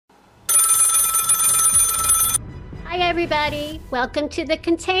Hi, everybody. Welcome to the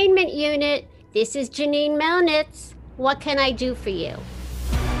Containment Unit. This is Janine Melnitz. What can I do for you?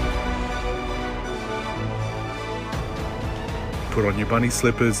 Put on your bunny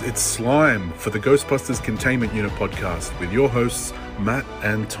slippers. It's Slime for the Ghostbusters Containment Unit podcast with your hosts, Matt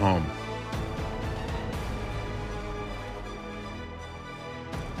and Tom.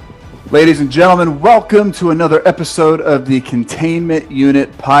 Ladies and gentlemen, welcome to another episode of the Containment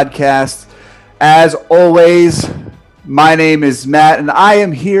Unit podcast. As always, my name is Matt, and I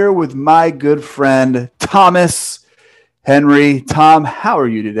am here with my good friend, Thomas Henry. Tom, how are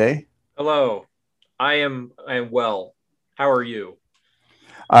you today? Hello. I am well. How are you?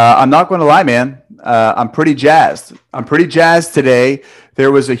 I'm not going to lie, man. I'm pretty jazzed. I'm pretty jazzed today.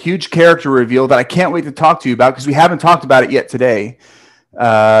 There was a huge character reveal that I can't wait to talk to you about because we haven't talked about it yet today.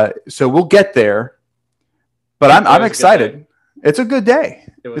 So we'll get there. But I'm excited. It's a good day.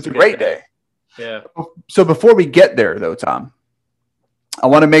 It's a great day. Yeah. So before we get there, though, Tom, I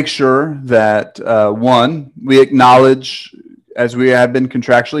want to make sure that, one, we acknowledge, as we have been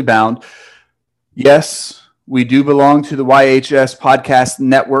contractually bound, yes, we do belong to the YHS Podcast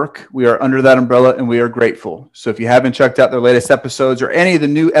Network. We are under that umbrella, and we are grateful. So if you haven't checked out their latest episodes or any of the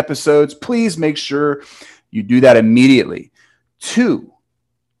new episodes, please make sure you do that immediately. 2,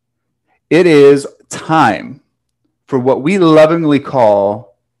 it is time for what we lovingly call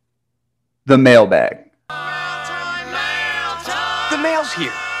the mailbag. The mail's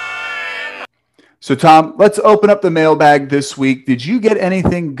here. So, Tom, let's open up the mailbag this week. Did you get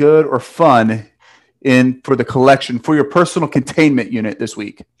anything good or fun in for the collection for your personal containment unit this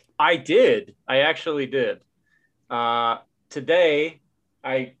week? I did. I actually did. Today,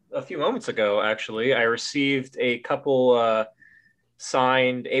 a few moments ago, actually, I received a couple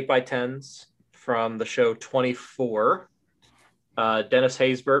signed 8x10s from the show 24. Dennis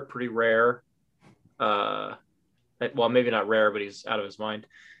Haysbert, pretty rare. Well, maybe not rare, but he's out of his mind.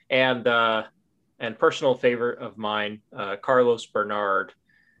 And personal favorite of mine, Carlos Bernard,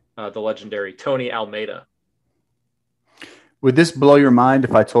 the legendary Tony Almeida. Would this blow your mind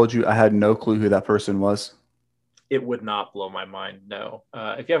if I told you I had no clue who that person was? It would not blow my mind, no.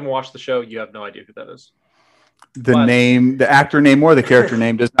 If you haven't watched the show, you have no idea who that is. The actor name or the character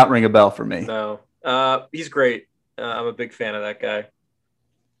name does not ring a bell for me. No. He's great. I'm a big fan of that guy.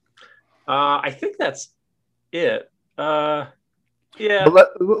 I think that's it. Yeah.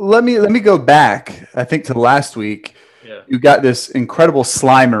 But let me go back, I think, to last week. Yeah. You got this incredible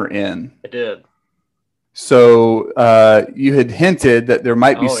Slimer in. I did. So you had hinted that there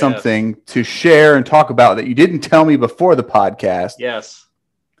might be something to share and talk about that you didn't tell me before the podcast. Yes.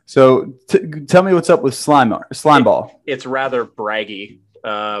 So tell me what's up with Slimeball. It's rather braggy.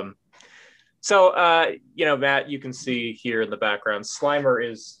 Matt, you can see here in the background, Slimer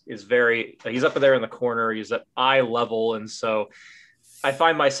is very, he's up there in the corner. He's at eye level. And so I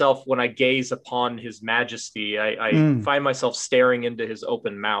find myself, when I gaze upon his majesty, I find myself staring into his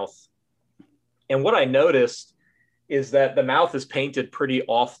open mouth. And what I noticed is that the mouth is painted pretty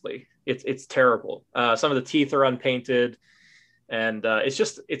awfully. It's terrible. Some of the teeth are unpainted, and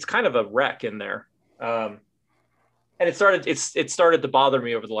it's kind of a wreck in there. And it started to bother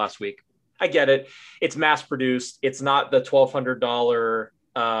me over the last week. I get it. It's mass produced. It's not the $1,200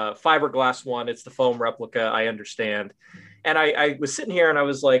 fiberglass one. It's the foam replica. I understand. And I was sitting here and I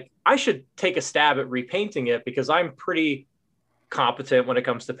was like, I should take a stab at repainting it because I'm pretty competent when it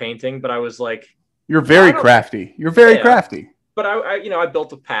comes to painting. But I was like, you're very crafty. You're very crafty. But I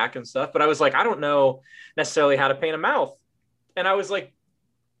built a pack and stuff, but I was like, I don't know necessarily how to paint a mouth. And I was like,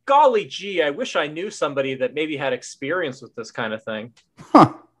 golly gee, I wish I knew somebody that maybe had experience with this kind of thing.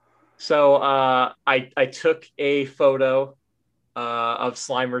 Huh. So I took a photo of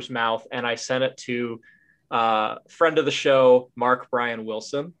Slimer's mouth and I sent it to friend of the show, Mark Brian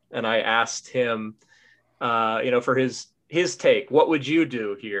Wilson. And I asked him, for his take, what would you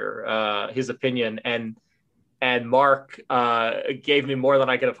do here? His opinion. And Mark gave me more than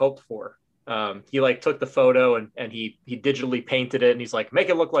I could have hoped for. He took the photo and he digitally painted it. And he's like, make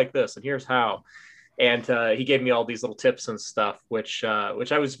it look like this. And here's how. And he gave me all these little tips and stuff, which I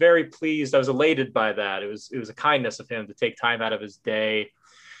was very pleased. I was elated by that. It was a kindness of him to take time out of his day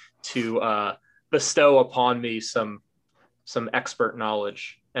to bestow upon me some expert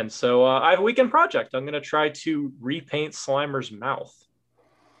knowledge. And so I have a weekend project. I'm going to try to repaint Slimer's mouth.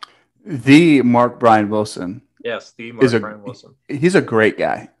 The Mark Brian Wilson. Yes, the Mark Brian Wilson. He's a great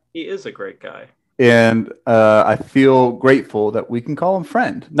guy. He is a great guy. And I feel grateful that we can call him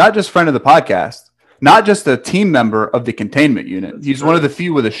friend. Not just friend of the podcast. Not just a team member of the containment unit. That's He's true. One of the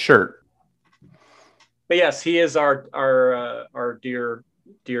few with a shirt. But yes, he is our dear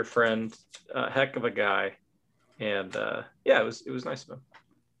friend. Heck of a guy. And yeah, it was nice of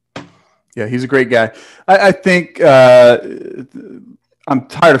him. Yeah, he's a great guy. I think I'm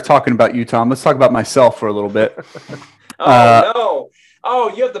tired of talking about you, Tom. Let's talk about myself for a little bit. No!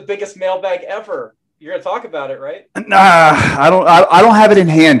 Oh, you have the biggest mailbag ever. You're gonna talk about it, right? Nah, I don't have it in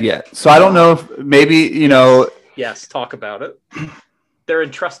hand yet, so I don't know if maybe Yes, talk about it. They're in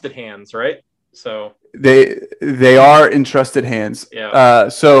trusted hands, right? So they are in trusted hands. Yeah.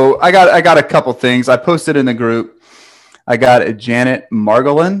 So I got a couple things I posted in the group. I got a Janet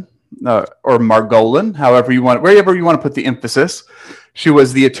Margolin or Margolin, wherever you want to put the emphasis. She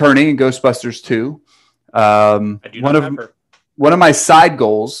was the attorney in Ghostbusters 2. I do not have her. One of my side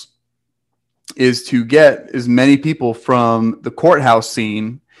goals is to get as many people from the courthouse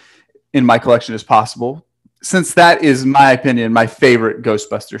scene in my collection as possible, since that is, in my opinion, my favorite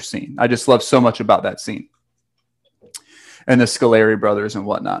Ghostbusters scene. I just love so much about that scene and the Scoleri brothers and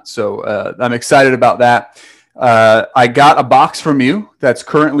whatnot. So I'm excited about that. I got a box from you that's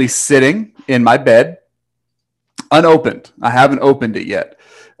currently sitting in my bed, unopened. I haven't opened it yet.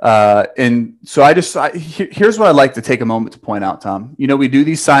 And so here's what I'd like to take a moment to point out, Tom. We do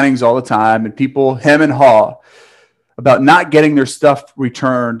these signings all the time, and people hem and haw about not getting their stuff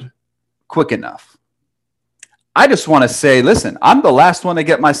returned quick enough. I just want to say, listen, I'm the last one to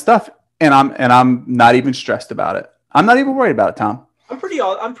get my stuff, and I'm not even stressed about it. I'm not even worried about it, Tom. I'm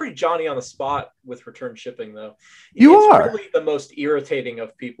pretty Johnny on the spot with return shipping, though. It's are really the most irritating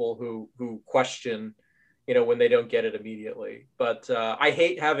of people who question, when they don't get it immediately. But I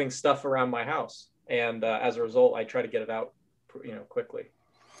hate having stuff around my house, and as a result, I try to get it out, quickly.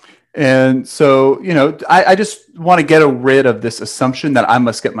 And so, I just want to get rid of this assumption that I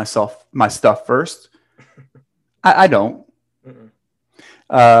must get my stuff first. I don't.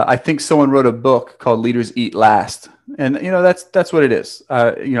 I think someone wrote a book called Leaders Eat Last. And, that's what it is.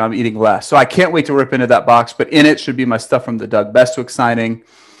 I'm eating last. So I can't wait to rip into that box. But in it should be my stuff from the Doug Bestwick signing.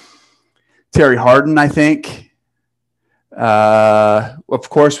 Terry Harden, I think. Of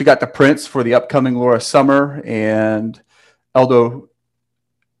course, we got the prints for the upcoming Laura Summer and Eldo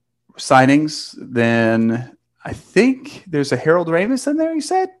signings. Then I think there's a Harold Ramis in there, you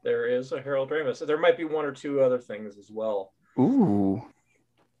said? There is a Harold Ramis. There might be one or two other things as well. Ooh.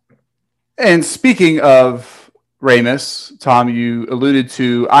 And speaking of Ramis, Tom, you alluded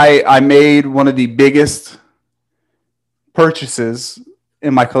to, I made one of the biggest purchases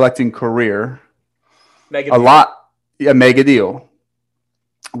in my collecting career. Mega deal.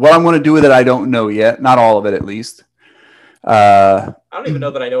 What I'm going to do with it, I don't know yet. Not all of it, at least. I don't even know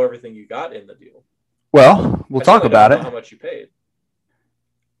that I know everything you got in the deal. Well, we'll talk about it. How much you paid?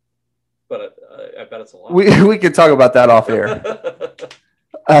 But I bet it's a lot. We can talk about that off air.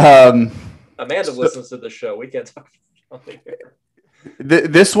 Amanda listens to the show. We can't talk about it here.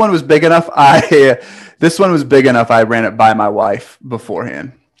 This one was big enough. This one was big enough. I ran it by my wife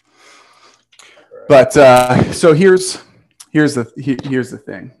beforehand. But so here's the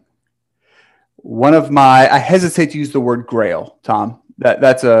thing. One of I hesitate to use the word grail, Tom.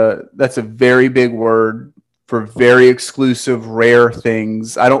 That's a very big word for very exclusive, rare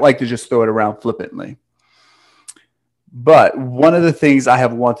things. I don't like to just throw it around flippantly. But one of the things I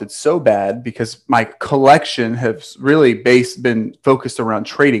have wanted so bad, because my collection has really been focused around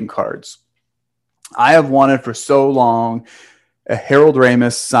trading cards. I have wanted for so long a Harold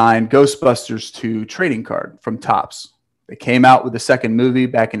Ramis signed Ghostbusters 2 trading card from Topps. They came out with the second movie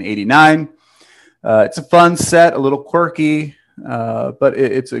back in '89. It's a fun set, a little quirky, but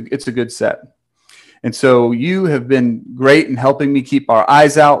it's a good set. And so you have been great in helping me keep our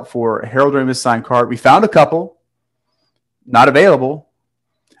eyes out for a Harold Ramis signed card. We found a couple, not available.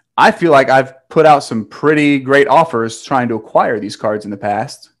 I feel like I've put out some pretty great offers trying to acquire these cards in the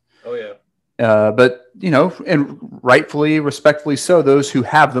past. Oh, yeah. But, and rightfully, respectfully so, those who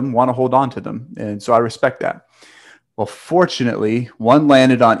have them want to hold on to them. And so I respect that. Well, fortunately, one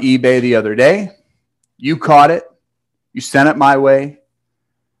landed on eBay the other day. You caught it. You sent it my way.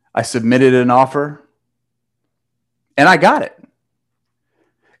 I submitted an offer. And I got it.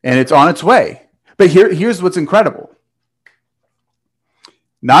 And it's on its way. But here's what's incredible.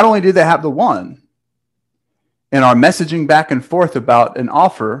 Not only did they have the one, in our messaging back and forth about an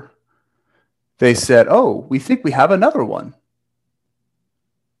offer, they said, oh, we think we have another one.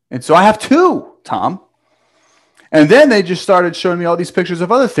 And so I have two, Tom. And then they just started showing me all these pictures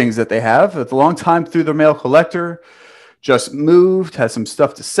of other things that they have. At the long time through their mail collector, just moved, had some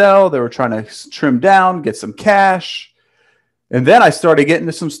stuff to sell. They were trying to trim down, get some cash. And then I started getting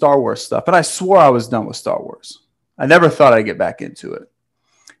into some Star Wars stuff. And I swore I was done with Star Wars. I never thought I'd get back into it.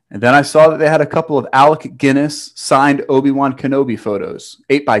 And then I saw that they had a couple of Alec Guinness signed Obi-Wan Kenobi photos,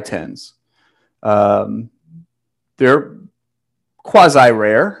 8x10s. They're quasi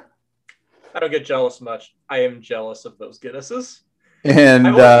rare. I don't get jealous much. I am jealous of those Guinnesses. And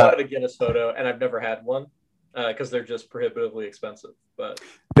I've always wanted a Guinness photo, and I've never had one because they're just prohibitively expensive. But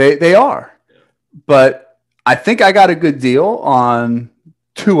they are. Yeah. But I think I got a good deal on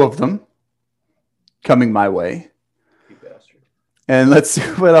 2 of them coming my way. You bastard. And let's see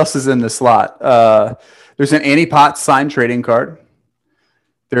what else is in the slot. There's an Annie Potts signed trading card.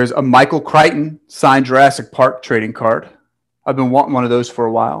 There's a Michael Crichton signed Jurassic Park trading card. I've been wanting one of those for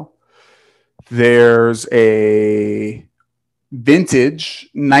a while. There's a vintage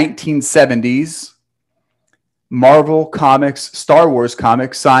 1970s Marvel Comics, Star Wars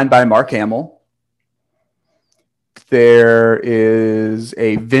comics signed by Mark Hamill. There is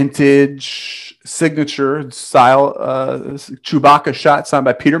a vintage signature style Chewbacca shot signed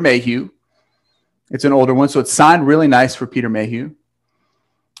by Peter Mayhew. It's an older one, so it's signed really nice for Peter Mayhew.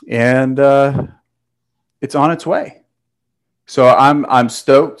 And it's on its way. So I'm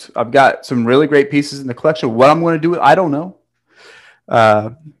stoked. I've got some really great pieces in the collection. What I'm going to do with I don't know.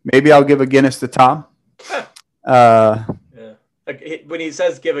 Maybe I'll give a Guinness to Tom. Yeah. When he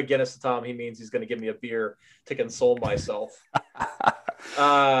says give a Guinness to Tom, he means he's going to give me a beer to console myself.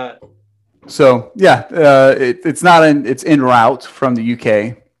 So yeah, it's not it's en route from the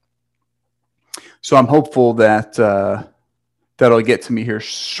UK. So I'm hopeful that that'll get to me here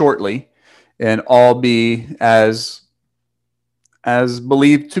shortly, and all be as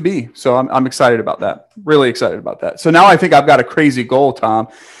believed to be. So I'm excited about that. Really excited about that. So now I think I've got a crazy goal, Tom,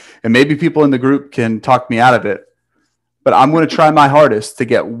 and maybe people in the group can talk me out of it. But I'm going to try my hardest to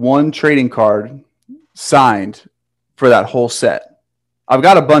get one trading card signed for that whole set. I've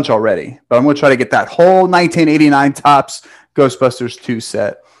got a bunch already, but I'm going to try to get that whole 1989 Topps Ghostbusters 2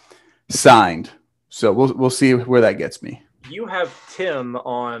 set signed. So we'll see where that gets me. You have Tim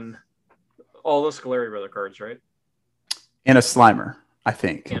on all the Scolari Brother cards, right? And a Slimer, I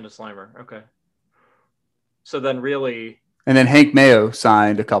think. And a Slimer, okay. So then really... And then Hank Mayo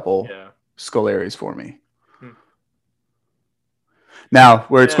signed a couple Scolaris for me. Now,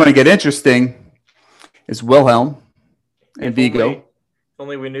 where it's going to get interesting is Wilhelm and Vigo. If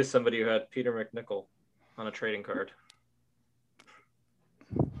only we knew somebody who had Peter McNichol on a trading card.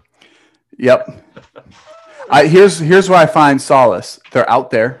 Yep. Here's where I find solace. They're out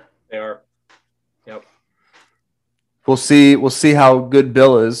there. They are. Yep. We'll see how good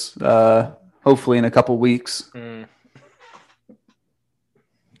Bill is. Hopefully in a couple weeks. Mm.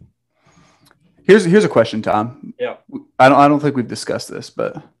 Here's a question, Tom. Yeah. I don't think we've discussed this,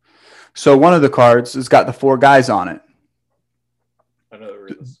 but so one of the cards has got the 4 guys on it. I know where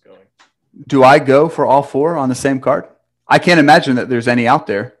this is going. Do I go for all 4 on the same card? I can't imagine that there's any out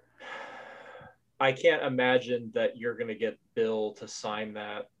there. I can't imagine that you're going to get Bill to sign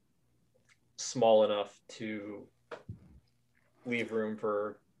that small enough to leave room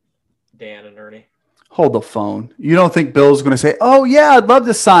for Dan and Ernie. Hold the phone. You don't think Bill's going to say, "Oh yeah, I'd love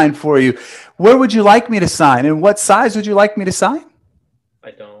to sign for you. Where would you like me to sign? And what size would you like me to sign?"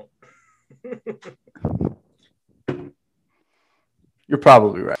 I don't. You're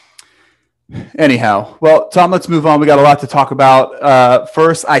probably right. Anyhow, well, Tom, let's move on. We got a lot to talk about.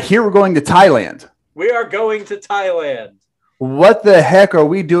 First, I hear we're going to Thailand. We are going to Thailand. What the heck are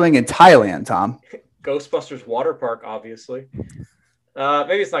we doing in Thailand, Tom? Ghostbusters Water Park, obviously.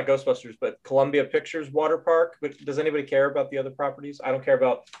 Maybe it's not Ghostbusters, but Columbia Pictures Water Park. But does anybody care about the other properties? I don't care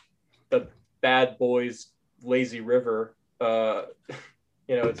about the Bad Boys Lazy River.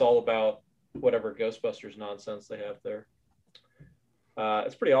 It's all about whatever Ghostbusters nonsense they have there.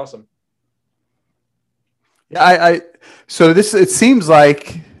 It's pretty awesome. Yeah, so it seems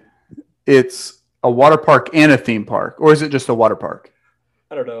like it's a water park and a theme park, or is it just a water park?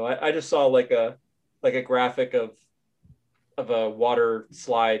 I don't know. I just saw like a graphic of a water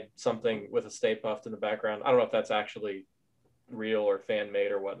slide, something with a Stay Puft in the background. I don't know if that's actually real or fan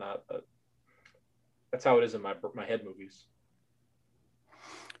made or whatnot, but that's how it is in my head movies.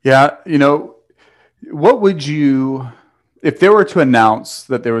 Yeah, what would you, if they were to announce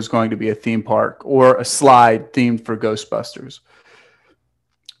that there was going to be a theme park or a slide themed for Ghostbusters,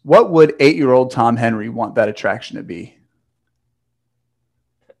 what would 8-year-old Tom Henry want that attraction to be?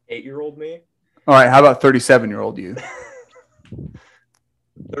 8-year-old me? All right, how about 37-year-old you?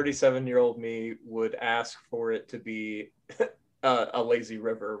 37-year-old me would ask for it to be a lazy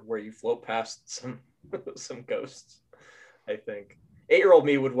river where you float past some ghosts, I think. 8-year-old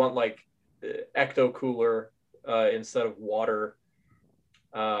me would want like ecto cooler instead of water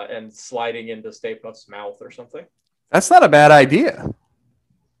and sliding into Stay Puft's mouth or something. That's not a bad idea.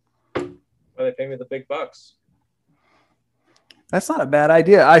 Well, they pay me the big bucks. That's not a bad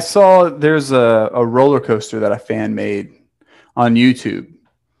idea. I saw there's a roller coaster that a fan made on YouTube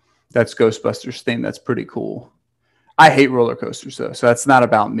that's Ghostbusters themed. That's pretty cool. I hate roller coasters though, so that's not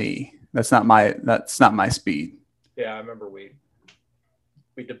about me. That's not my speed. Yeah, I remember we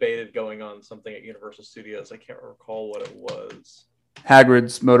debated going on something at Universal Studios. I can't recall what it was.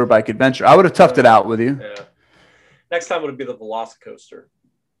 Hagrid's Motorbike Adventure. I would have toughed it out with you. Yeah. Next time would be the Velocicoaster.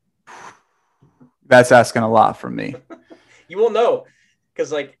 That's asking a lot from me. You won't know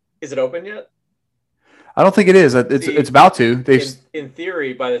because, like, is it open yet? I don't think it is. It's about to. In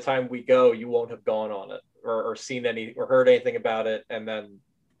theory, by the time we go, you won't have gone on it or seen any or heard anything about it, and then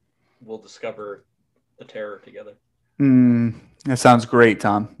we'll discover the terror together. That sounds great,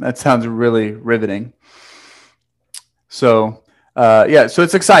 Tom. That sounds really riveting. So, so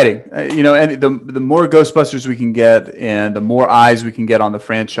it's exciting, and the more Ghostbusters we can get, and the more eyes we can get on the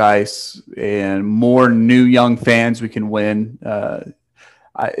franchise, and more new young fans we can win.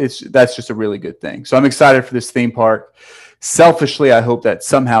 That's just a really good thing. So I'm excited for this theme park. Selfishly, I hope that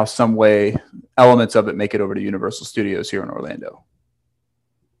somehow, some way, elements of it make it over to Universal Studios here in Orlando.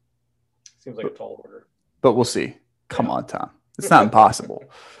 Seems like a tall order. But we'll see. Come on, Tom. It's not impossible.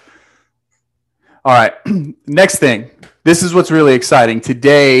 All right. Next thing. This is what's really exciting.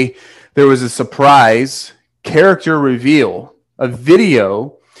 Today, there was a surprise character reveal, a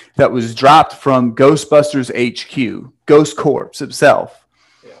video that was dropped from Ghostbusters HQ, Ghost Corps himself.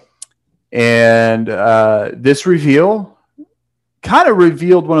 Yeah. And this reveal kind of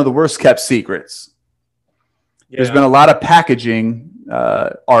revealed one of the worst kept secrets. Yeah. There's been a lot of packaging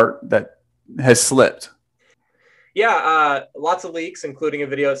art that has slipped. Yeah, lots of leaks, including a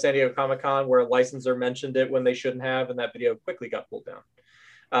video at San Diego Comic-Con where a licensor mentioned it when they shouldn't have, and that video quickly got pulled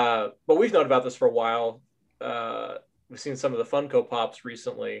down. But we've known about this for a while. We've seen some of the Funko Pops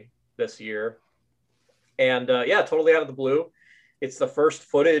recently this year. And totally out of the blue. It's the first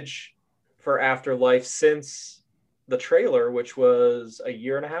footage for Afterlife since the trailer, which was a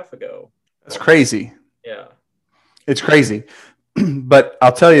year and a half ago. That's crazy. Yeah. It's crazy. But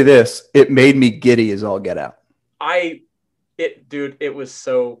I'll tell you this, it made me giddy as all get out. It was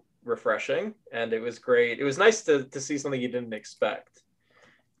so refreshing and it was great. It was nice to see something you didn't expect.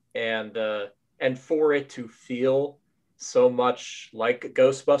 And for it to feel so much like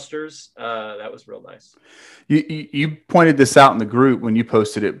Ghostbusters, that was real nice. You pointed this out in the group when you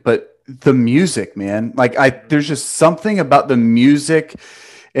posted it, but the music, man, there's just something about the music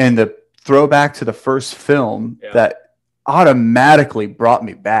and the throwback to the first film that automatically brought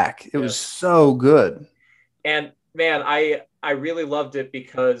me back. It was so good. And man, I really loved it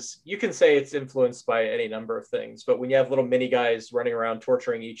because you can say it's influenced by any number of things, but when you have little mini guys running around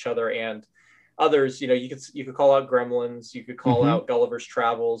torturing each other and others, you could call out Gremlins, you could call out Gulliver's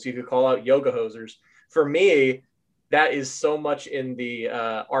Travels, you could call out Yoga Hosers. For me, that is so much in the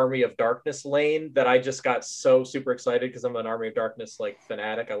Army of Darkness lane that I just got so super excited because I'm an Army of Darkness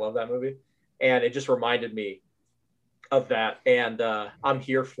fanatic. I love that movie, and it just reminded me of that, and I'm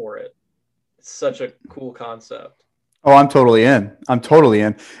here for it. It's such a cool concept. Oh, I'm totally in.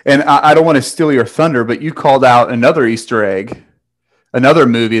 And I don't want to steal your thunder, but you called out another Easter egg, another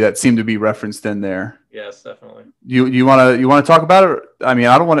movie that seemed to be referenced in there. Yes, definitely. You want to talk about it? I mean,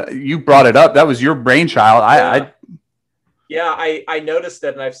 I don't want to. You brought it up. That was your brainchild. I noticed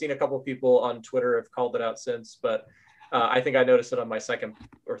it, and I've seen a couple of people on Twitter have called it out since, but I think I noticed it on my second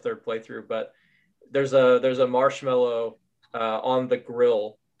or third playthrough. But there's a marshmallow on the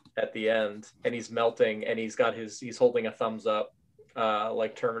grill at the end, and he's melting, and he's holding a thumbs up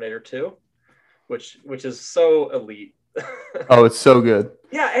like Terminator 2, which is so elite. Oh, it's so good.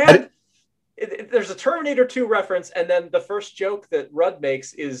 Yeah, and there's a Terminator 2 reference, and then the first joke that Rudd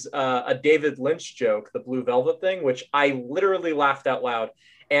makes is a David Lynch joke, the Blue Velvet thing, which I literally laughed out loud,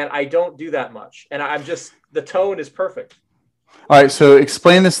 and I don't do that much, and I'm just, the tone is perfect. All right, so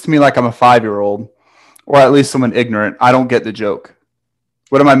explain this to me like I'm a 5-year-old, or at least someone ignorant. I don't get the joke.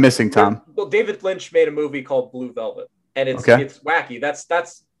 What am I missing, Tom? Well, David Lynch made a movie called Blue Velvet, and it's wacky.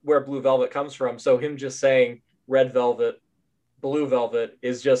 That's where Blue Velvet comes from. So him just saying Red Velvet, Blue Velvet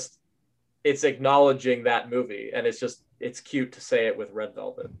is just, it's acknowledging that movie, and it's cute to say it with Red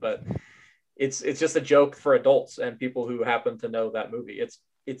Velvet, but it's just a joke for adults and people who happen to know that movie.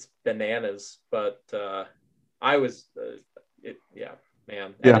 It's bananas, but man.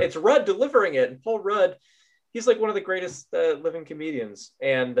 And it's Rudd delivering it, and Paul Rudd, he's like one of the greatest living comedians,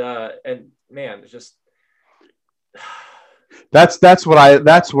 and man, it's just that's where I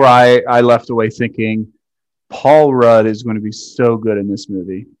left away thinking Paul Rudd is going to be so good in this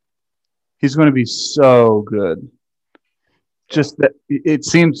movie. He's going to be so good. Just that it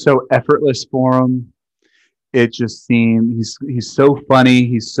seemed so effortless for him. it just seemed he's so funny,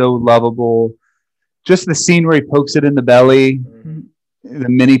 he's so lovable. Just the scene where he pokes it in the belly, the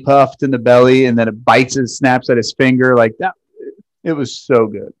mini puffed in the belly, and then it bites and snaps at his finger like that. It was so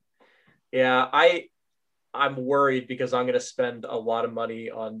good. Yeah, I'm worried because I'm going to spend a lot of money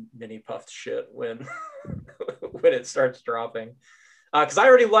on mini puffed shit when when it starts dropping. Because I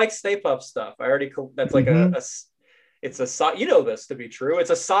already like Stay Puft stuff. That's like it's a you know this to be true.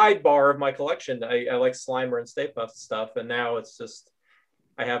 It's a sidebar of my collection. I like Slimer and Stay Puft stuff, and now it's just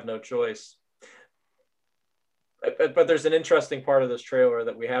I have no choice. But there's an interesting part of this trailer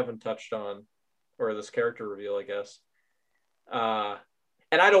that we haven't touched on, or this character reveal, I guess.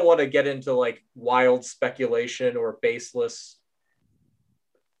 And I don't want to get into like wild speculation or baseless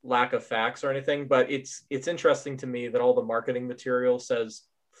lack of facts or anything, but it's interesting to me that all the marketing material says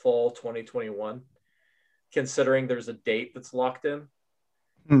fall 2021, considering there's a date that's locked in,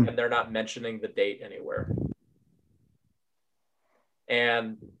 and they're not mentioning the date anywhere.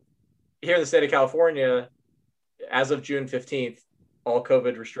 And here in the state of California, as of June 15th, all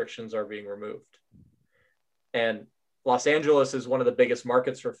COVID restrictions are being removed. And Los Angeles is one of the biggest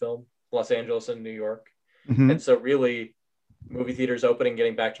markets for film, Los Angeles and New York. And so really, movie theaters opening,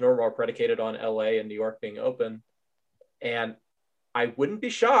 getting back to normal are predicated on LA and New York being open. And I wouldn't be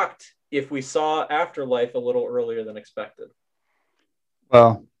shocked if we saw Afterlife a little earlier than expected.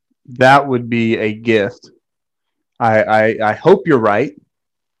 Well, that would be a gift. I hope you're right,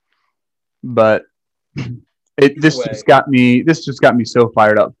 but this just got me so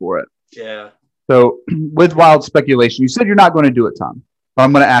fired up for it. Yeah. So with wild speculation, you said you're not going to do it, Tom. But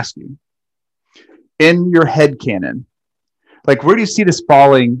I'm going to ask you, in your head canon, like where do you see this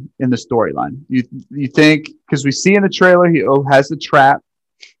falling in the storyline? You think, because we see in the trailer he has the trap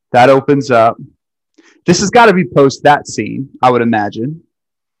that opens up. This has got to be post that scene, I would imagine.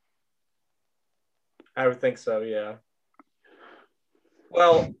 I would think so, yeah.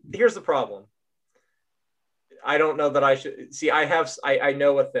 Well, here's the problem. I don't know that I should see. I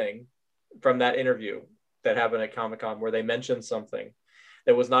know a thing from that interview that happened at Comic-Con where they mentioned something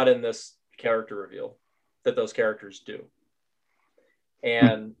that was not in this character reveal that those characters do.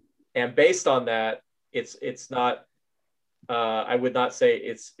 And based on that, it's not I would not say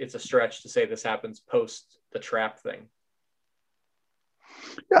it's a stretch to say this happens post the trap thing.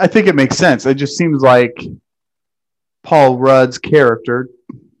 I think it makes sense. It just seems like Paul Rudd's character,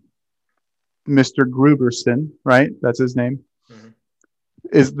 Mr. Gruberson, right? That's his name.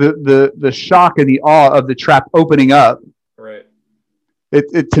 Is the shock and the awe of the trap opening up. Right.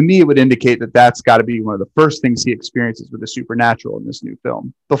 It to me, it would indicate that that's got to be one of the first things he experiences with the supernatural in this new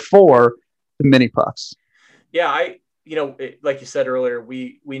film before the mini puffs. Yeah, like you said earlier,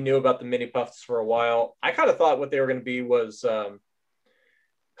 we knew about the mini puffs for a while. I kind of thought what they were going to be was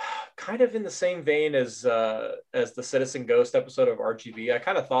kind of in the same vein as the Citizen Ghost episode of RGB. I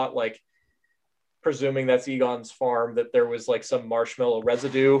kind of thought, like, presuming that's Egon's farm, that there was like some marshmallow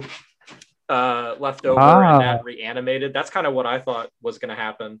residue left over and that reanimated. That's kind of what I thought was going to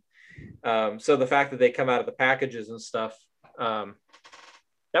happen. So the fact that they come out of the packages and stuff, that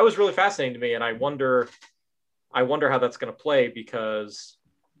was really fascinating to me. And I wonder how that's going to play because,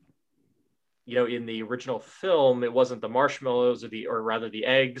 in the original film, it wasn't the marshmallows or rather the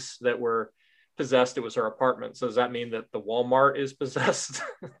eggs that were possessed. It was her apartment. So does that mean that the Walmart is possessed?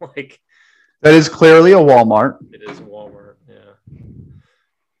 That is clearly a Walmart. It is a Walmart, yeah.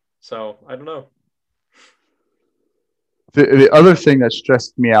 So, I don't know. The other thing that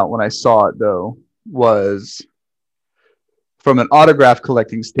stressed me out when I saw it, though, was from an autograph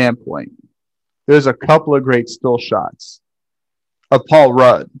collecting standpoint, there's a couple of great still shots of Paul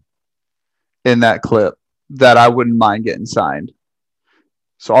Rudd in that clip that I wouldn't mind getting signed.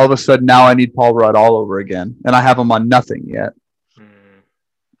 So all of a sudden, now I need Paul Rudd all over again, and I have him on nothing yet.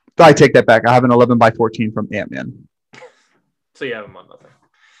 I take that back. I have an 11x14 from Ant-Man. So you have him on nothing.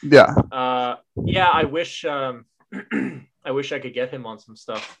 Yeah. Yeah. I wish I wish I could get him on some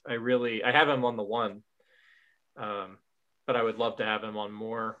stuff. I have him on the one, but I would love to have him on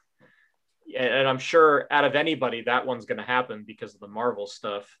more. And I'm sure out of anybody, that one's going to happen because of the Marvel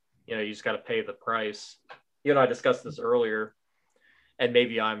stuff. You just got to pay the price. I discussed this earlier, and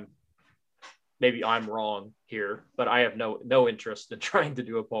maybe I'm wrong here, but I have no interest in trying to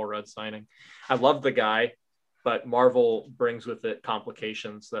do a Paul Rudd signing. I love the guy, but Marvel brings with it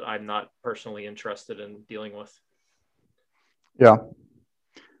complications that I'm not personally interested in dealing with. Yeah.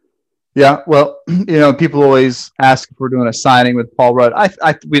 Yeah. Well, people always ask if we're doing a signing with Paul Rudd.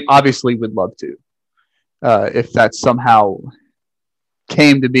 We obviously would love to, if that somehow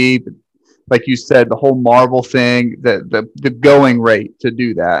came to be, but like you said, the whole Marvel thing, the going rate to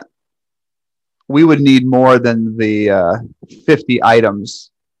do that we would need more than the 50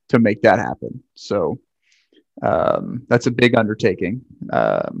 items to make that happen. So that's a big undertaking.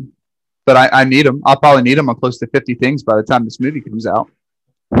 But I need them. I'll probably need them on close to 50 things by the time this movie comes out.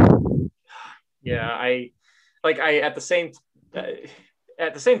 Yeah, I at the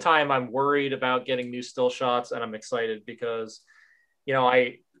same time, I'm worried about getting new still shots, and I'm excited because,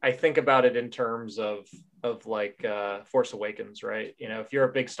 I think about it in terms of like Force Awakens, right? If you're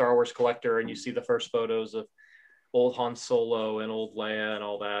a big Star Wars collector and you see the first photos of old Han Solo and old Leia and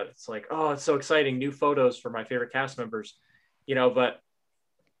all that, it's like, oh, it's so exciting, new photos for my favorite cast members, but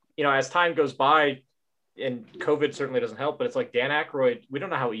as time goes by, and COVID certainly doesn't help, but it's like Dan Aykroyd, we don't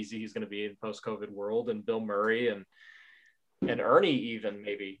know how easy he's going to be in post-COVID world, and Bill Murray and Ernie even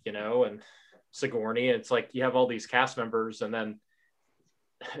maybe, and Sigourney. It's like you have all these cast members, and then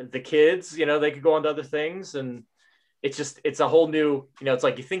the kids, they could go on to other things, and it's a whole new, it's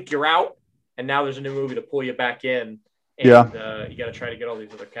like you think you're out, and now there's a new movie to pull you back in, and you got to try to get all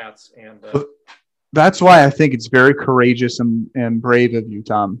these other cats. And that's why I think it's very courageous and brave of you,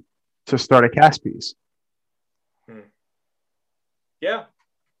 Tom, to start a cast piece. Yeah.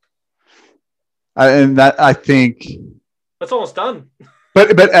 And that, I think that's almost done.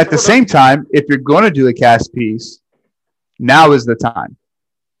 But at the same time, if you're going to do a cast piece, now is the time.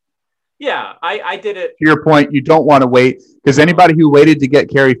 Yeah, I did it. To your point, you don't want to wait, because anybody who waited to get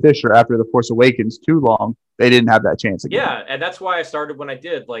Carrie Fisher after The Force Awakens too long, they didn't have that chance again. Yeah, and that's why I started when I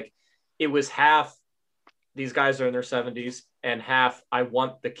did. Like, it was half these guys are in their 70s, and half I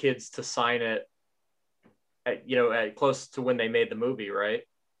want the kids to sign it at close to when they made the movie, right?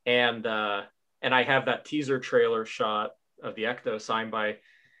 And I have that teaser trailer shot of the Ecto signed by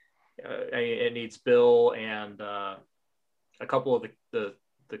it needs Bill and a couple of the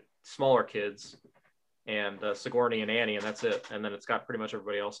smaller kids, and Sigourney and Annie, and that's it. And then it's got pretty much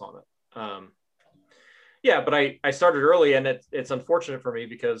everybody else on it. But I started early, and it's unfortunate for me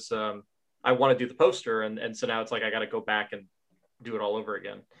because I want to do the poster, and so now it's like I got to go back and do it all over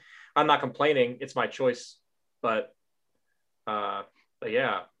again. I'm not complaining; it's my choice, but yeah,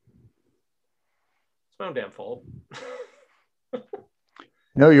 it's my own damn fault.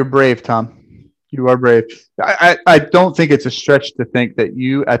 No, you're brave, Tom. You are brave. I don't think it's a stretch to think that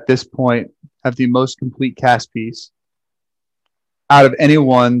you, at this point, have the most complete cast piece out of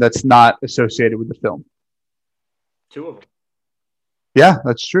anyone that's not associated with the film. 2 of them. Yeah,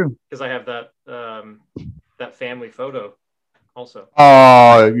 that's true. Because I have that family photo also.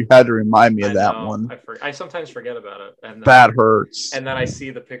 Oh, you had to remind me of that one. I sometimes forget about it, and that hurts. And then I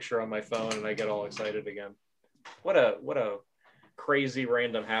see the picture on my phone, and I get all excited again. What a crazy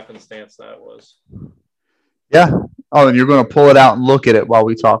random happenstance that was. Yeah. Oh, and you're going to pull it out and look at it while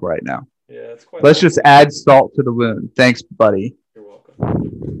we talk right now. Yeah, it's quite. Let's just add salt to the wound. Thanks, buddy. You're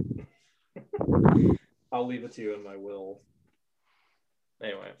welcome. I'll leave it to you in my will.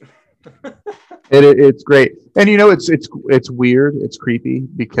 Anyway. It's great. And it's weird, it's creepy,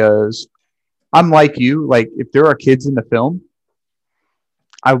 because I'm like you. Like, if there are kids in the film,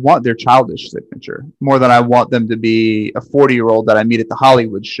 I want their childish signature more than I want them to be a 40-year-old that I meet at the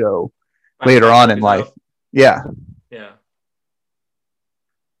Hollywood show later on in life. Yeah.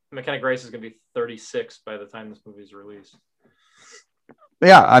 McKenna Grace is going to be 36 by the time this movie is released.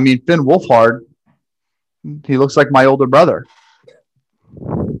 Yeah, I mean, Finn Wolfhard, he looks like my older brother.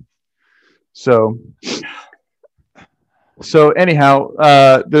 So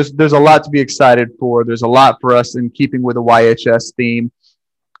anyhow, there's a lot to be excited for. There's a lot for us, in keeping with the YHS theme,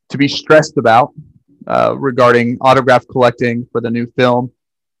 to be stressed about regarding autograph collecting for the new film.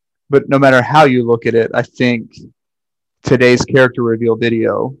 But no matter how you look at it, I think today's character reveal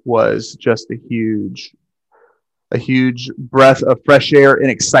video was just a huge breath of fresh air and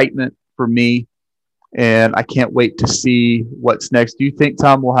excitement for me. And I can't wait to see what's next. Do you think,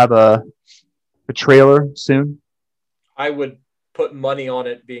 Tom, we'll have a trailer soon? I would put money on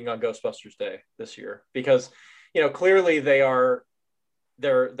it being on Ghostbusters Day this year, because clearly they're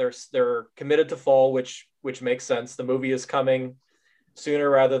committed to fall, which makes sense. The movie is coming sooner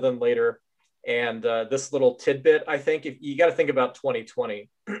rather than later, and this little tidbit, I think, if you got to think about 2020,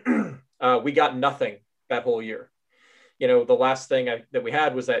 we got nothing that whole year. The last thing that we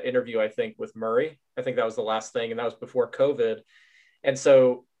had was that interview, I think, with Murray. I think that was the last thing, and that was before COVID. And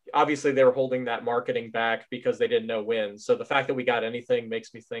so obviously they were holding that marketing back because they didn't know when. So the fact that we got anything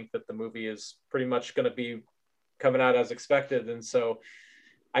makes me think that the movie is pretty much going to be coming out as expected. And so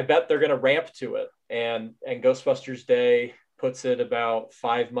I bet they're going to ramp to it. And Ghostbusters Day puts it about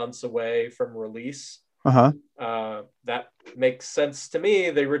 5 months away from release. That makes sense to me.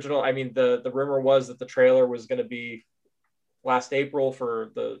 The original, the rumor was that the trailer was going to be last April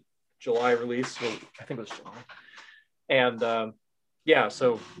for the July release. Well, I think it was July. And yeah,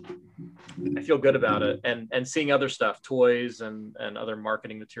 so I feel good about it. And seeing other stuff, toys and other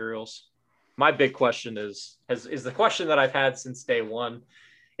marketing materials. My big question is the question that I've had since day one.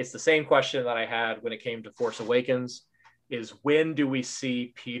 It's the same question that I had when it came to Force Awakens, is when do we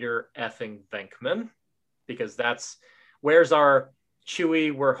see Peter effing Venkman? Because where's our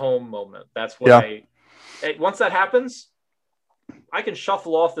Chewie, we're home moment. That's what once that happens, I can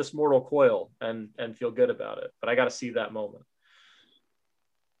shuffle off this mortal coil and feel good about it. But I got to see that moment.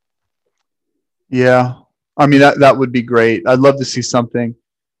 Yeah. I mean, that would be great. I'd love to see something.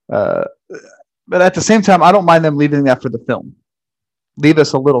 But at the same time, I don't mind them leaving that for the film. Leave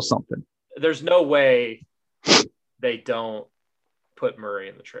us a little something. There's no way they don't put Murray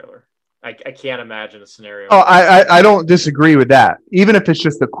in the trailer. I can't imagine a scenario. Oh, I don't disagree with that. Even if it's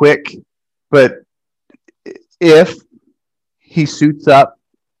just a quick, but if he suits up,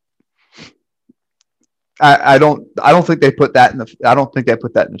 I don't think they put that in the. I don't think they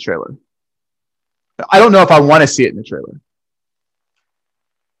put that in the trailer. I don't know if I want to see it in the trailer.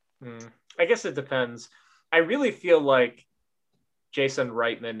 I guess it depends. I really feel like Jason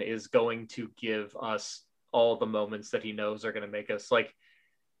Reitman is going to give us all the moments that he knows are going to make us like.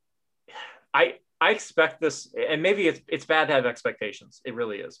 I expect this, and maybe it's bad to have expectations. It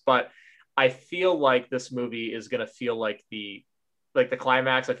really is, but I feel like this movie is going to feel like the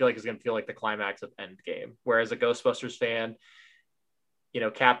climax. I feel like it's going to feel like the climax of Endgame. Whereas a Ghostbusters fan,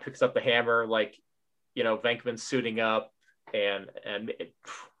 Cap picks up the hammer, Venkman's suiting up, and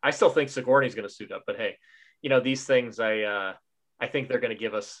I still think Sigourney's going to suit up. But hey, these things, I think they're going to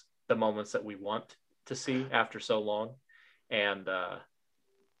give us the moments that we want to see after so long, and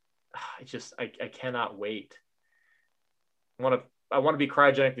I cannot wait. I want to be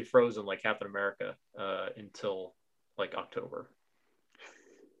cryogenically frozen like Captain America until like October.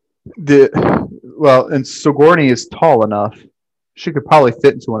 And Sigourney is tall enough; she could probably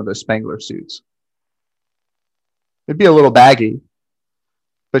fit into one of those Spangler suits. It'd be a little baggy,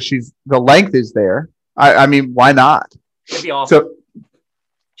 but the length is there. I mean, why not? It'd be awesome.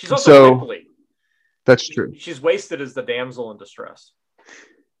 She's also wimply. That's true. She's wasted as the damsel in distress.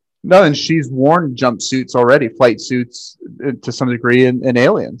 No, and she's worn jumpsuits already, flight suits to some degree in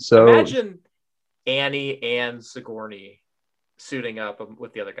Alien. So imagine Annie and Sigourney suiting up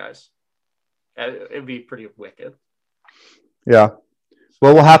with the other guys. It'd be pretty wicked. Yeah.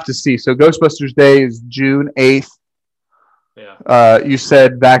 Well, we'll have to see. So Ghostbusters Day is June 8th. Yeah. You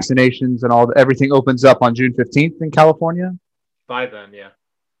said vaccinations and everything opens up on June 15th in California? By then, yeah.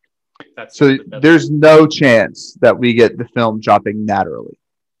 There's no chance that we get the film dropping naturally.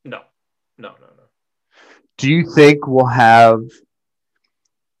 No. Do you think we'll have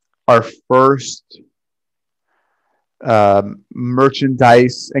our first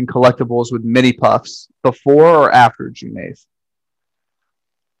merchandise and collectibles with mini puffs before or after June 8th?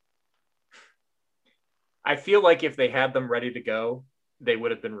 I feel like if they had them ready to go, they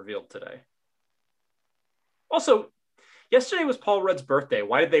would have been revealed today. Also, yesterday was Paul Rudd's birthday.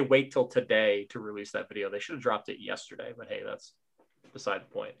 Why did they wait till today to release that video? They should have dropped it yesterday, but hey, that's beside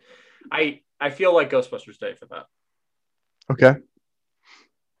the point. I feel like Ghostbusters Day for that. Okay.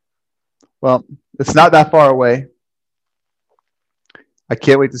 Well, it's not that far away. I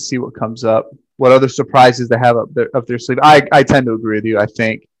can't wait to see what comes up. What other surprises they have up their sleeve. I tend to agree with you. I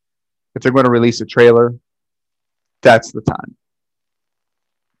think if they're going to release a trailer, that's the time.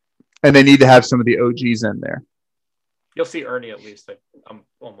 And they need to have some of the OGs in there. You'll see Ernie at least. I'm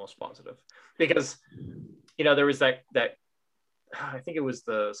almost positive. Because, there was that I think it was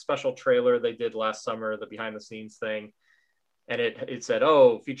the special trailer they did last summer, the behind the scenes thing. And it said,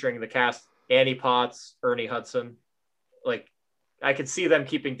 featuring the cast, Annie Potts, Ernie Hudson. Like, I could see them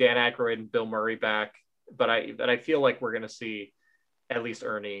keeping Dan Aykroyd and Bill Murray back. But I feel like we're going to see at least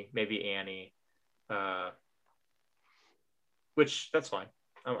Ernie, maybe Annie. Which, that's fine.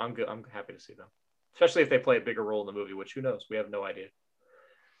 I'm good. I'm happy to see them. Especially if they play a bigger role in the movie, which who knows? We have no idea.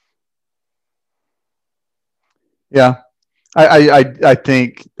 Yeah. I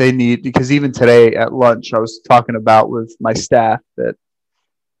think they need, because even today at lunch, I was talking with my staff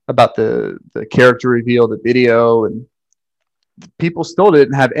about the character reveal, the video, and people still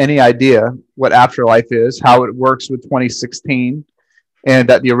didn't have any idea what Afterlife is, how it works with 2016, and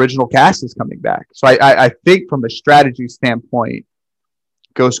that the original cast is coming back. So I think from a strategy standpoint,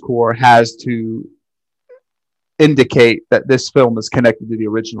 Ghost Corps has to indicate that this film is connected to the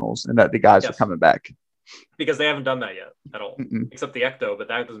originals and that the guys are coming back. Because they haven't done that yet at all, except the Ecto, but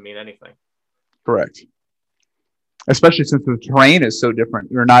that doesn't mean anything. Correct. especially since the terrain is so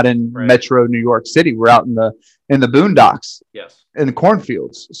different. We're not in Right. Metro New York City. We're out in the boondocks, Yes. in the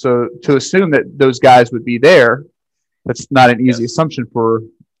cornfields. So to assume that those guys would be there, that's not an easy Yes. assumption for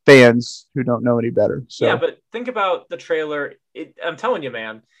fans who don't know any better. So Yeah, but think about the trailer. I'm telling you,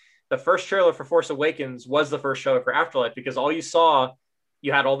 man, the first trailer for Force Awakens was the first trailer for Afterlife, because all you saw,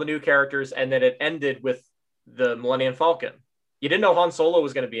 you had all the new characters, and then it ended with the Millennium Falcon. You didn't know Han Solo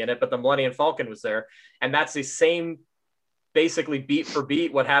was going to be in it, but the Millennium Falcon was there. And that's the same, basically beat for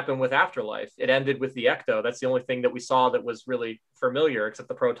beat, what happened with Afterlife. It ended with the Ecto. That's the only thing that we saw that was really familiar, except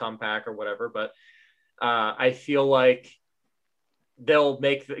the proton pack or whatever. But I feel like they'll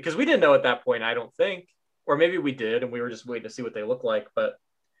make, because we didn't know at that point, I don't think, or maybe we did, and we were just waiting to see what they look like. But,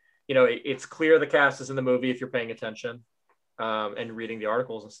 you know, it's clear the cast is in the movie if you're paying attention and reading the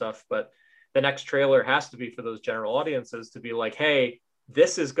articles and stuff. But the next trailer has to be for those general audiences to be like, hey,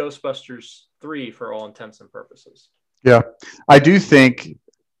 this is Ghostbusters 3 for all intents and purposes. yeah, I do think,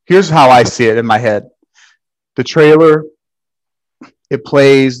 here's how I see it in my head. The trailer, it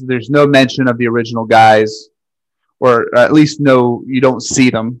plays, there's no mention of the original guys, or at least no, you don't see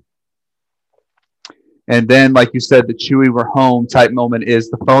them. And then, like you said, the Chewie we're home type moment is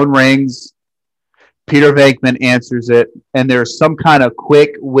the phone rings, Peter Venkman answers it, and there's some kind of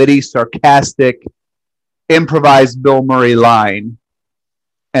quick, witty, sarcastic, improvised Bill Murray line,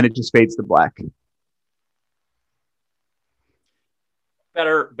 and it just fades to black.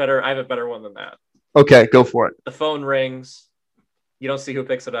 Better. I have a better one than that. Okay, go for it. The phone rings, you don't see who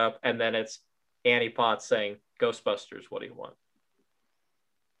picks it up, and then it's Annie Potts saying, Ghostbusters, what do you want?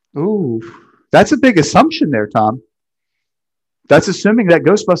 Ooh, that's a big assumption there, Tom. That's assuming that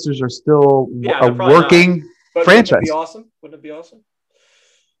Ghostbusters are still a working franchise. Wouldn't it be awesome? Wouldn't it be awesome?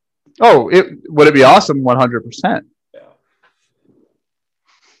 Oh, would it be awesome? 100%. Yeah.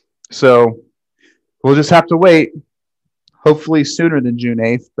 So we'll just have to wait. Hopefully sooner than June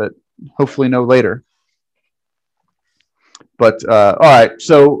 8th, but hopefully no later. But all right,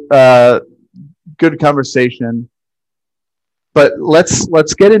 so good conversation. But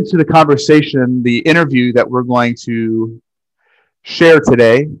let's get into the conversation, the interview that we're going to share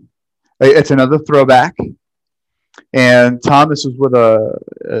today. It's another throwback. And Tom, this was with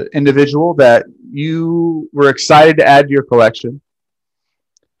an individual that you were excited to add to your collection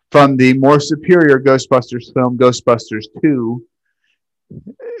from the more superior Ghostbusters film, Ghostbusters 2.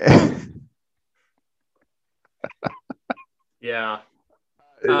 Yeah.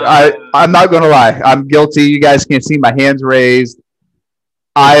 I'm not going to lie. I'm guilty. You guys can't see my hands raised.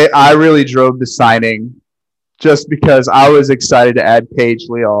 I really drove the signing just because I was excited to add PAGE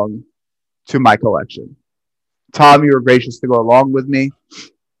LEONG to my collection. Tom, you were gracious to go along with me.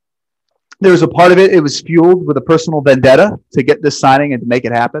 There was a part of it, it was fueled with a personal vendetta to get this signing and to make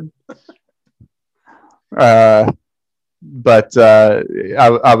it happen. But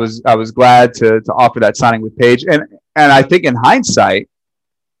I was glad to offer that signing with PAGE. And I think in hindsight,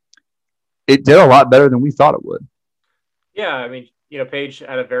 it did a lot better than we thought it would. Yeah, I mean, you know, PAGE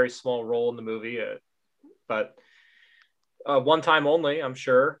had a very small role in the movie, but one time only, I'm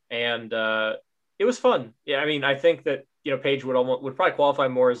sure. And it was fun. Yeah, I mean, I think that, you know, PAGE would probably qualify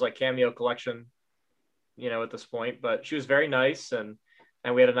more as like cameo collection, you know, at this point. But she was very nice, and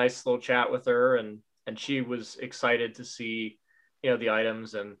we had a nice little chat with her, and she was excited to see, you know, the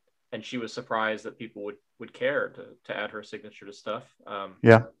items, and she was surprised that people would care to add her signature to stuff.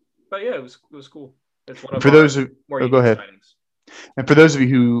 Yeah. But yeah, it was cool. It's one of for those who go ahead. Signings. And for those of you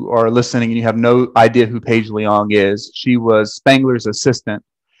who are listening and you have no idea who PAGE LEONG is, she was Spengler's assistant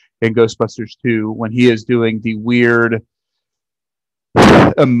in Ghostbusters 2 when he is doing the weird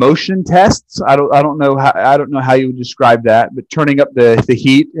emotion tests. I don't know how you would describe that, but turning up the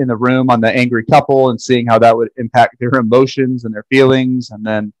heat in the room on the angry couple and seeing how that would impact their emotions and their feelings, and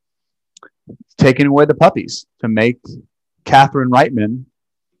then taking away the puppies to make Catherine Reitman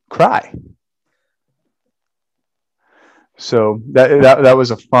cry. So that was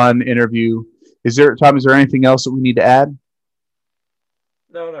a fun interview. Tom, is there anything else that we need to add?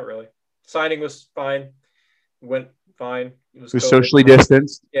 No, not really. Signing was fine. Went fine. It was socially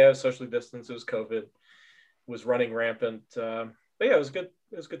distanced. Yeah, it was socially distanced. It was COVID. It was running rampant. But yeah, it was good.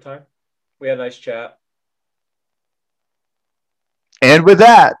 It was a good time. We had a nice chat. And with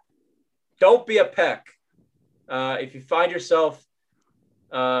that, don't be a peck. If you find yourself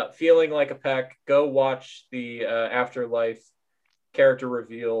feeling like a peck, go watch the Afterlife character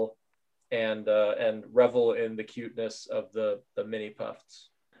reveal and revel in the cuteness of the mini puffs.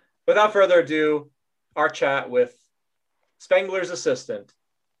 Without further ado, our chat with Spengler's assistant,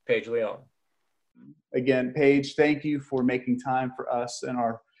 PAGE LEONG. Again, PAGE, thank you for making time for us and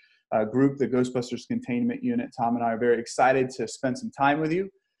our group, the Ghostbusters Containment Unit. Tom and I are very excited to spend some time with you.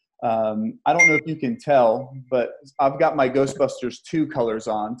 I don't know if you can tell, but I've got my Ghostbusters 2 colors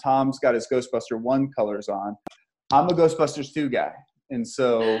on. Tom's got his Ghostbuster 1 colors on. I'm a Ghostbusters 2 guy. And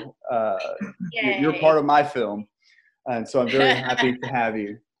so you're part of my film. And so I'm very happy to have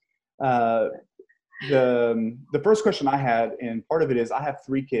you. The first question I had, and part of it is I have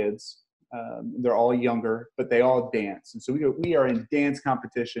 3 kids. They're all younger, but they all dance. And so we are in dance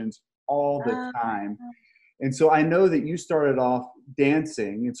competitions all the time. And so I know that you started off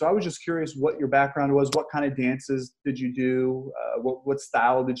dancing. And so I was just curious what your background was. What kind of dances did you do? What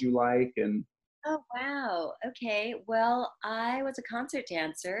style did you like? And Oh, wow. Okay. Well, I was a concert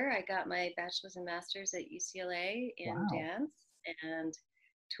dancer. I got my bachelor's and master's at UCLA in dance and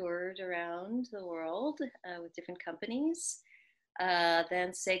toured around the world with different companies.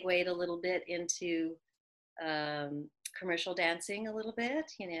 Then segued a little bit into commercial dancing a little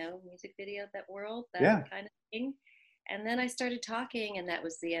bit, music video, that world, that kind of thing. And then I started talking, and that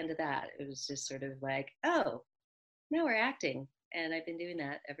was the end of that. It was just sort of like, oh, now we're acting. And I've been doing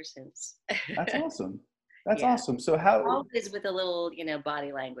that ever since. That's awesome. That's awesome. So how always with a little,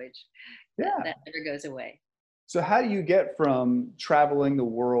 body language. That never goes away. So how do you get from traveling the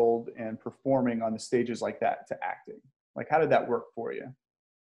world and performing on the stages like that to acting? Like, how did that work for you?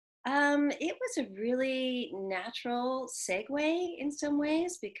 It was a really natural segue in some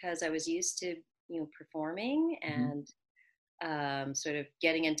ways because I was used to, performing and sort of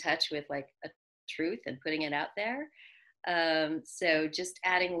getting in touch with like a truth and putting it out there. So just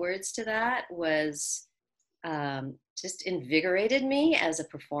adding words to that was just invigorated me as a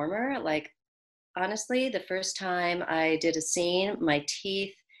performer. Like, honestly, the first time I did a scene, my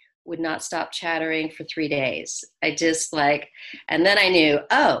teeth would not stop chattering for 3 days. I just and then I knew,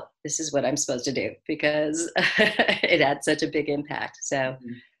 oh, this is what I'm supposed to do because it had such a big impact. So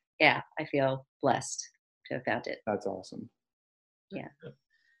yeah, I feel blessed to have found it. That's awesome. Yeah.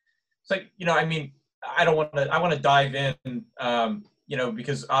 So, I want to dive in,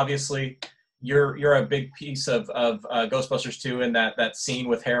 because obviously you're a big piece of Ghostbusters 2 and that scene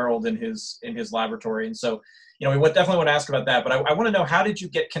with Harold in his laboratory. And so, we definitely want to ask about that, but I want to know, how did you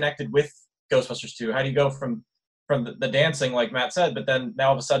get connected with Ghostbusters 2? How do you go from the dancing, like Matt said, but then now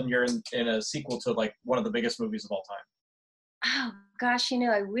all of a sudden you're in a sequel to like one of the biggest movies of all time? Oh gosh,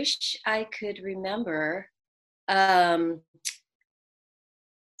 I wish I could remember. I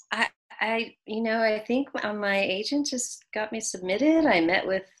think my agent just got me submitted. I met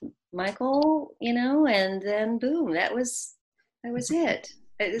with Michael, and then boom, that was it.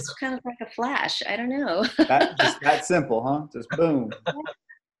 It's kind of like a flash. I don't know. that simple, huh? Just boom.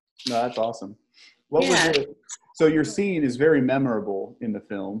 No, that's awesome. What was it? So your scene is very memorable in the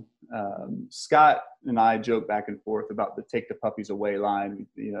film. Scott and I joke back and forth about the "take the puppies away" line.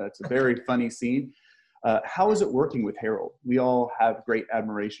 It's a very funny scene. How is it working with Harold? We all have great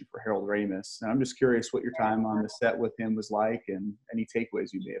admiration for Harold Ramis. And I'm just curious what your time on the set with him was like and any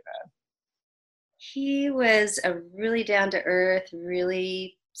takeaways you may have had. He was a really down-to-earth,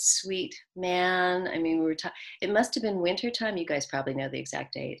 really sweet man. I mean, it must have been winter time. You guys probably know the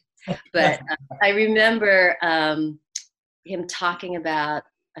exact date. But I remember him talking about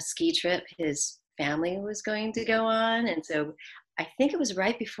a ski trip his family was going to go on. And so I think it was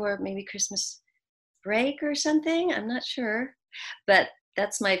right before maybe Christmas break or something. I'm not sure. But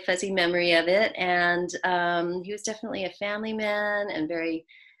that's my fuzzy memory of it. And he was definitely a family man and very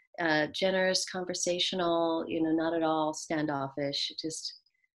generous, conversational, not at all standoffish, just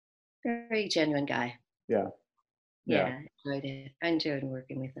very genuine guy. Yeah. I enjoyed it. I enjoyed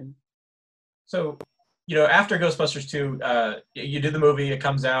working with him. So, after Ghostbusters 2, you do the movie, it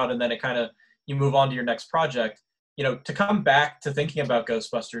comes out, and then you move on to your next project. To come back to thinking about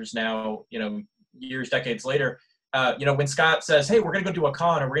Ghostbusters now, years, decades later, when Scott says, hey, we're going to go do a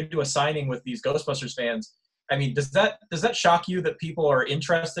con or we're going to do a signing with these Ghostbusters fans, I mean, does that shock you that people are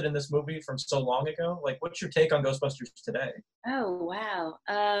interested in this movie from so long ago? Like, what's your take on Ghostbusters today? Oh, wow.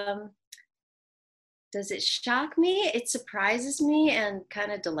 Does it shock me? It surprises me and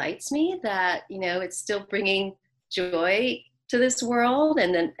kind of delights me that, it's still bringing joy to this world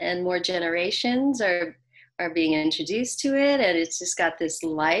and more generations are being introduced to it. And it's just got this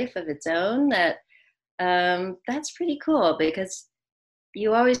life of its own that's pretty cool because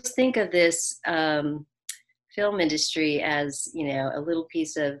you always think of this film industry as, a little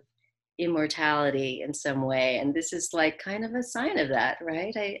piece of immortality in some way. And this is like kind of a sign of that,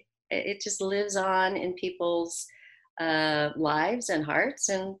 right? It just lives on in people's lives and hearts.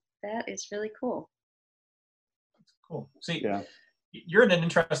 And that is really cool. Cool. See, you're in an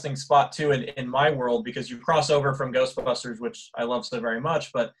interesting spot too in my world because you cross over from Ghostbusters, which I love so very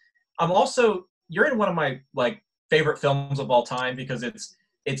much, but you're in one of my like favorite films of all time because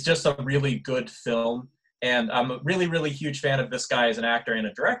it's just a really good film. And I'm a really, really huge fan of this guy as an actor and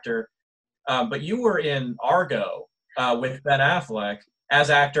a director. But you were in Argo with Ben Affleck as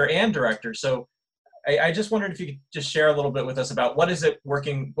actor and director. So I just wondered if you could just share a little bit with us about what was it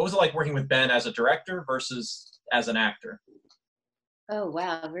like working with Ben as a director versus as an actor? Oh,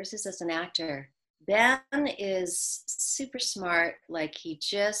 wow. Versus as an actor. Ben is super smart. Like he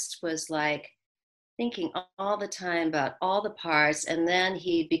just was like thinking all the time about all the parts. And then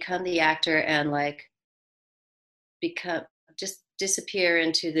he'd become the actor and like become just disappear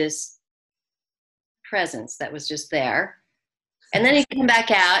into this presence that was just there. And then he'd come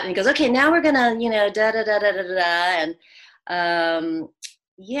back out and he goes, okay, now we're gonna, da da da da da da. And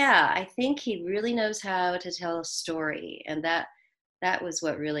yeah, I think he really knows how to tell a story. And that was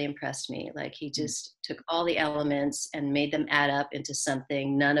what really impressed me. Like he just took all the elements and made them add up into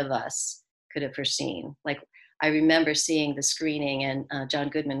something none of us could have foreseen. Like I remember seeing the screening and John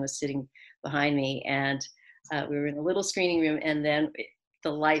Goodman was sitting behind me and we were in a little screening room and then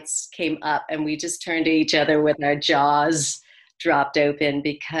the lights came up and we just turned to each other with our jaws dropped open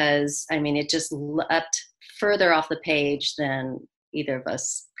because, I mean, it just leapt further off the page than either of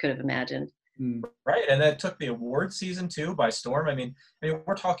us could have imagined. Right, and that took the award season too by storm. I mean,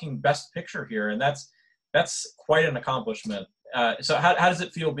 we're talking Best Picture here, and that's quite an accomplishment. So, how does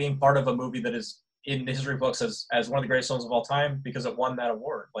it feel being part of a movie that is in the history books as one of the greatest films of all time because it won that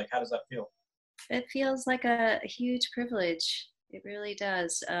award? Like, how does that feel? It feels like a huge privilege. It really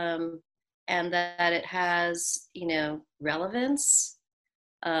does, and that it has, relevance,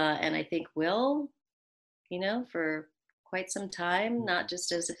 and I think will, for quite some time, not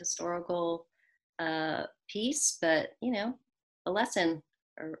just as a historical piece, but a lesson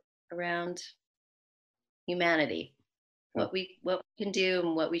around humanity, what we can do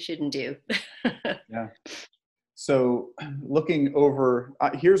and what we shouldn't do. Yeah. So looking over,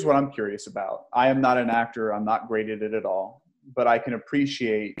 here's what I'm curious about. I am not an actor. I'm not great at it at all, but I can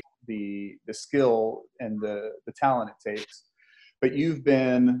appreciate the skill and the talent it takes. But you've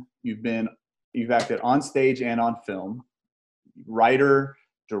acted on stage and on film, writer,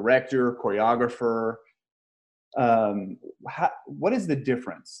 director, choreographer. What is the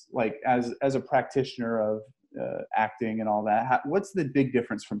difference? Like as a practitioner of acting and all that, what's the big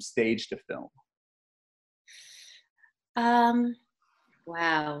difference from stage to film?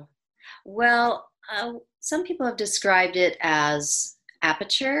 Wow. Well, some people have described it as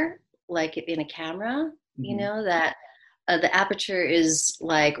aperture, like in a camera, that the aperture is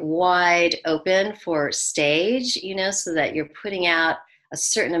like wide open for stage, so that you're putting out a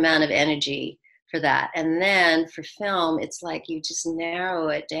certain amount of energy for that. And then for film, it's like you just narrow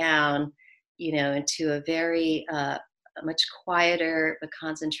it down, into a very a much quieter but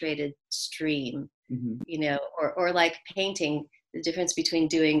concentrated stream, or like painting, the difference between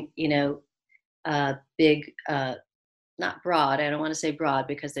doing, big, not broad, I don't want to say broad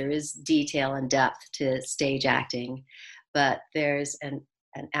because there is detail and depth to stage acting, but there's an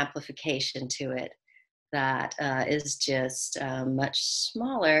amplification to it that is just much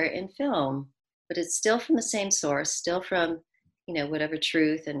smaller in film, but it's still from the same source, still from, whatever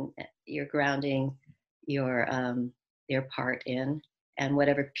truth and you're grounding your part in, and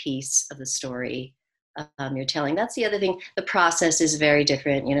whatever piece of the story you're telling. That's the other thing. The process is very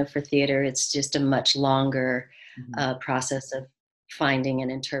different. For theater, it's just a much longer process of finding and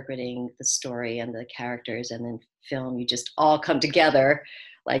interpreting the story and the characters. And then film, you just all come together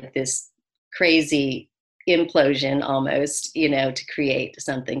like this crazy implosion almost, to create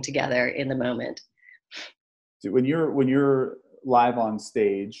something together in the moment. When you're live on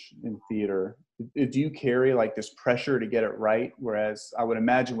stage in theater, do you carry like this pressure to get it right? Whereas I would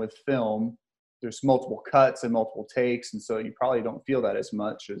imagine with film, there's multiple cuts and multiple takes, and so you probably don't feel that as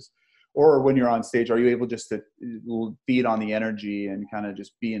much or when you're on stage, are you able just to feed on the energy and kind of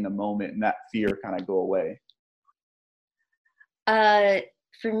just be in the moment and that fear kind of go away?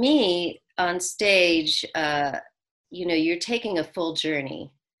 For me, on stage, you're taking a full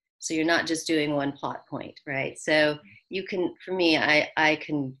journey. So you're not just doing one plot point, right? So for me, I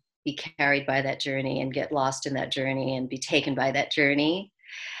can be carried by that journey and get lost in that journey and be taken by that journey.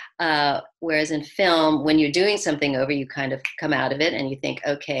 Whereas in film, when you're doing something over, you kind of come out of it and you think,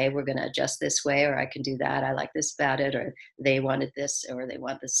 okay, we're going to adjust this way, or I can do that. I like this about it, or they wanted this, or they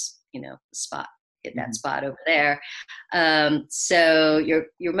want this, spot, hit that spot over there. So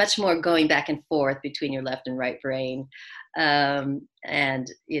you're much more going back and forth between your left and right brain. And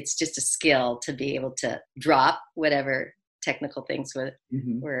it's just a skill to be able to drop whatever technical things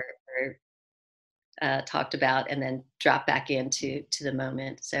we're talked about, and then drop back into the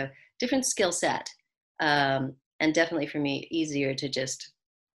moment. So different skill set, and definitely for me easier to just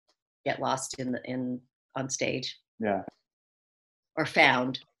get lost in on stage. Yeah. Or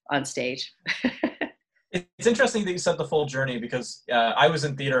found on stage. It's interesting that you said the full journey, because I was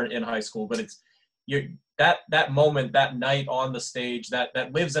in theater in high school, but it's that moment, that night on the stage,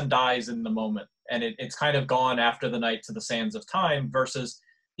 that lives and dies in the moment, and it's kind of gone after the night to the sands of time. Versus,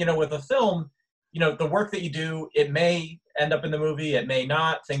 with a film, the work that you do, it may end up in the movie, it may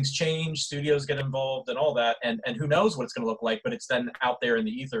not. Things change, studios get involved, and all that, and who knows what it's going to look like, but it's then out there in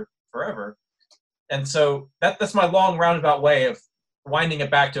the ether forever. And so that's my long roundabout way of winding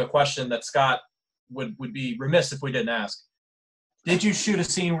it back to a question that Scott would be remiss if we didn't ask. Did you shoot a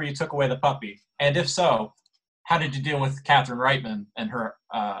scene where you took away the puppy? And if so, how did you deal with Catherine Reitman and her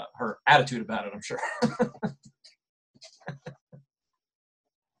attitude about it, I'm sure?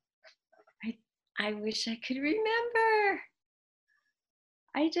 I wish I could remember.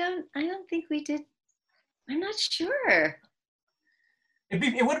 I don't think we did. I'm not sure.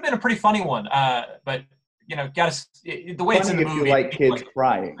 It would have been a pretty funny one, but the way it's in the if movie. You like kids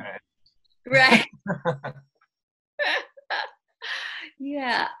crying, right?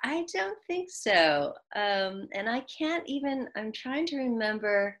 Yeah, I don't think so. And I can't even. I'm trying to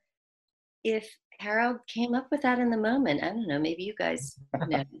remember if Harold came up with that in the moment. I don't know. Maybe you guys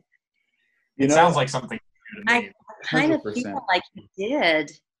know. It sounds like something. I kind of feel like he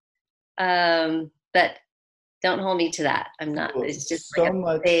did, but don't hold me to that. I'm not. It's just so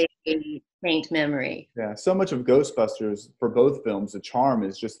like a faint memory. Yeah, so much of Ghostbusters for both films, the charm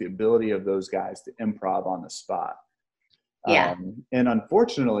is just the ability of those guys to improv on the spot. Yeah. And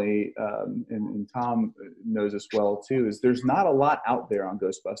unfortunately, and Tom knows this well too, is there's not a lot out there on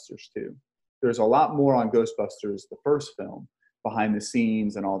Ghostbusters 2. There's a lot more on Ghostbusters, the first film, behind the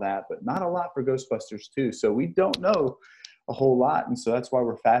scenes and all that, but not a lot for Ghostbusters 2. So we don't know a whole lot. And so that's why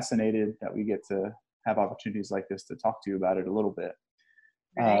we're fascinated that we get to have opportunities like this to talk to you about it a little bit.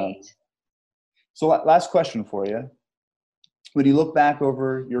 Right. So last question for you. When you look back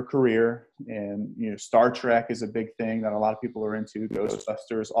over your career, and Star Trek is a big thing that a lot of people are into,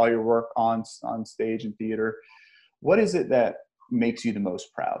 Ghostbusters, all your work on stage and theater, what is it that makes you the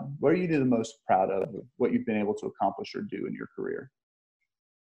most proud? What are you the most proud of what you've been able to accomplish or do in your career?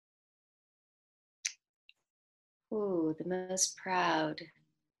 Ooh, the most proud.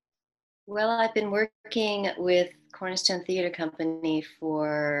 Well, I've been working with Cornerstone Theater Company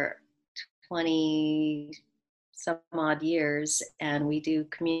for 20 some odd years, and we do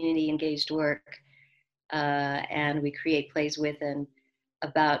community engaged work, and we create plays with and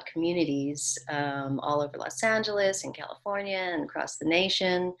about communities all over Los Angeles and California and across the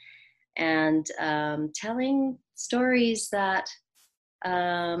nation, and telling stories that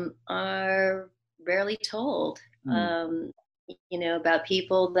are rarely told, about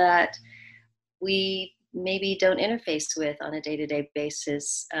people that we maybe don't interface with on a day-to-day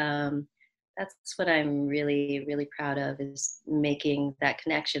basis. That's what I'm really, really proud of, is making that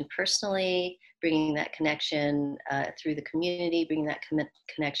connection personally, bringing that connection through the community, bringing that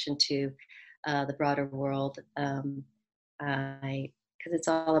connection to the broader world. Because it's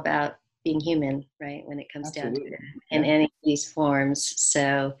all about being human, right? When it comes down to it, in any of these forms.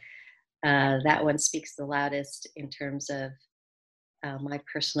 So that one speaks the loudest in terms of my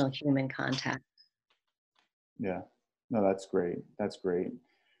personal human contact. Yeah, no, that's great. That's great.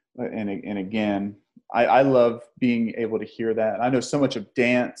 And again, I love being able to hear that. I know so much of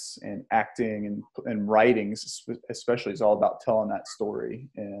dance and acting and writing, especially, is all about telling that story.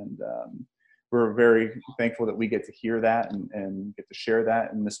 And we're very thankful that we get to hear that and get to share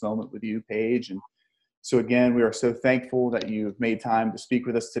that in this moment with you, Paige. And so again, we are so thankful that you've made time to speak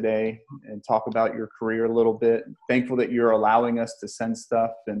with us today and talk about your career a little bit. Thankful that you're allowing us to send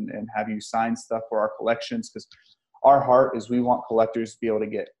stuff and have you sign stuff for our collections, because our heart is we want collectors to be able to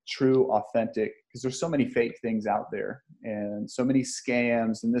get true, authentic, because there's so many fake things out there and so many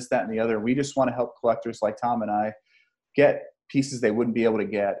scams and this, that, and the other. We just want to help collectors like Tom and I get pieces they wouldn't be able to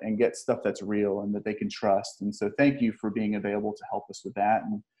get and get stuff that's real and that they can trust. And so thank you for being available to help us with that.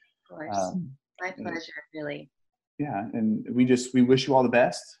 And, of course. My pleasure, really. Yeah. And we wish you all the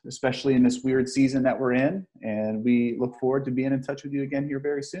best, especially in this weird season that we're in. And we look forward to being in touch with you again here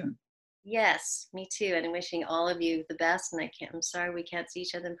very soon. Yes, me too. And I'm wishing all of you the best. And I'm sorry we can't see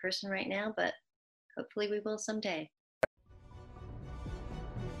each other in person right now, but hopefully we will someday.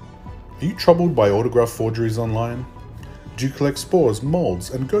 Are you troubled by autograph forgeries online? Do you collect spores,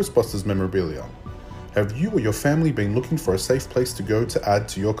 molds, and Ghostbusters memorabilia? Have you or your family been looking for a safe place to go to add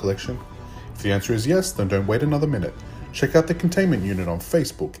to your collection? If the answer is yes, then don't wait another minute. Check out the Containment Unit on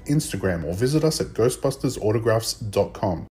Facebook, Instagram, or visit us at ghostbustersautographs.com.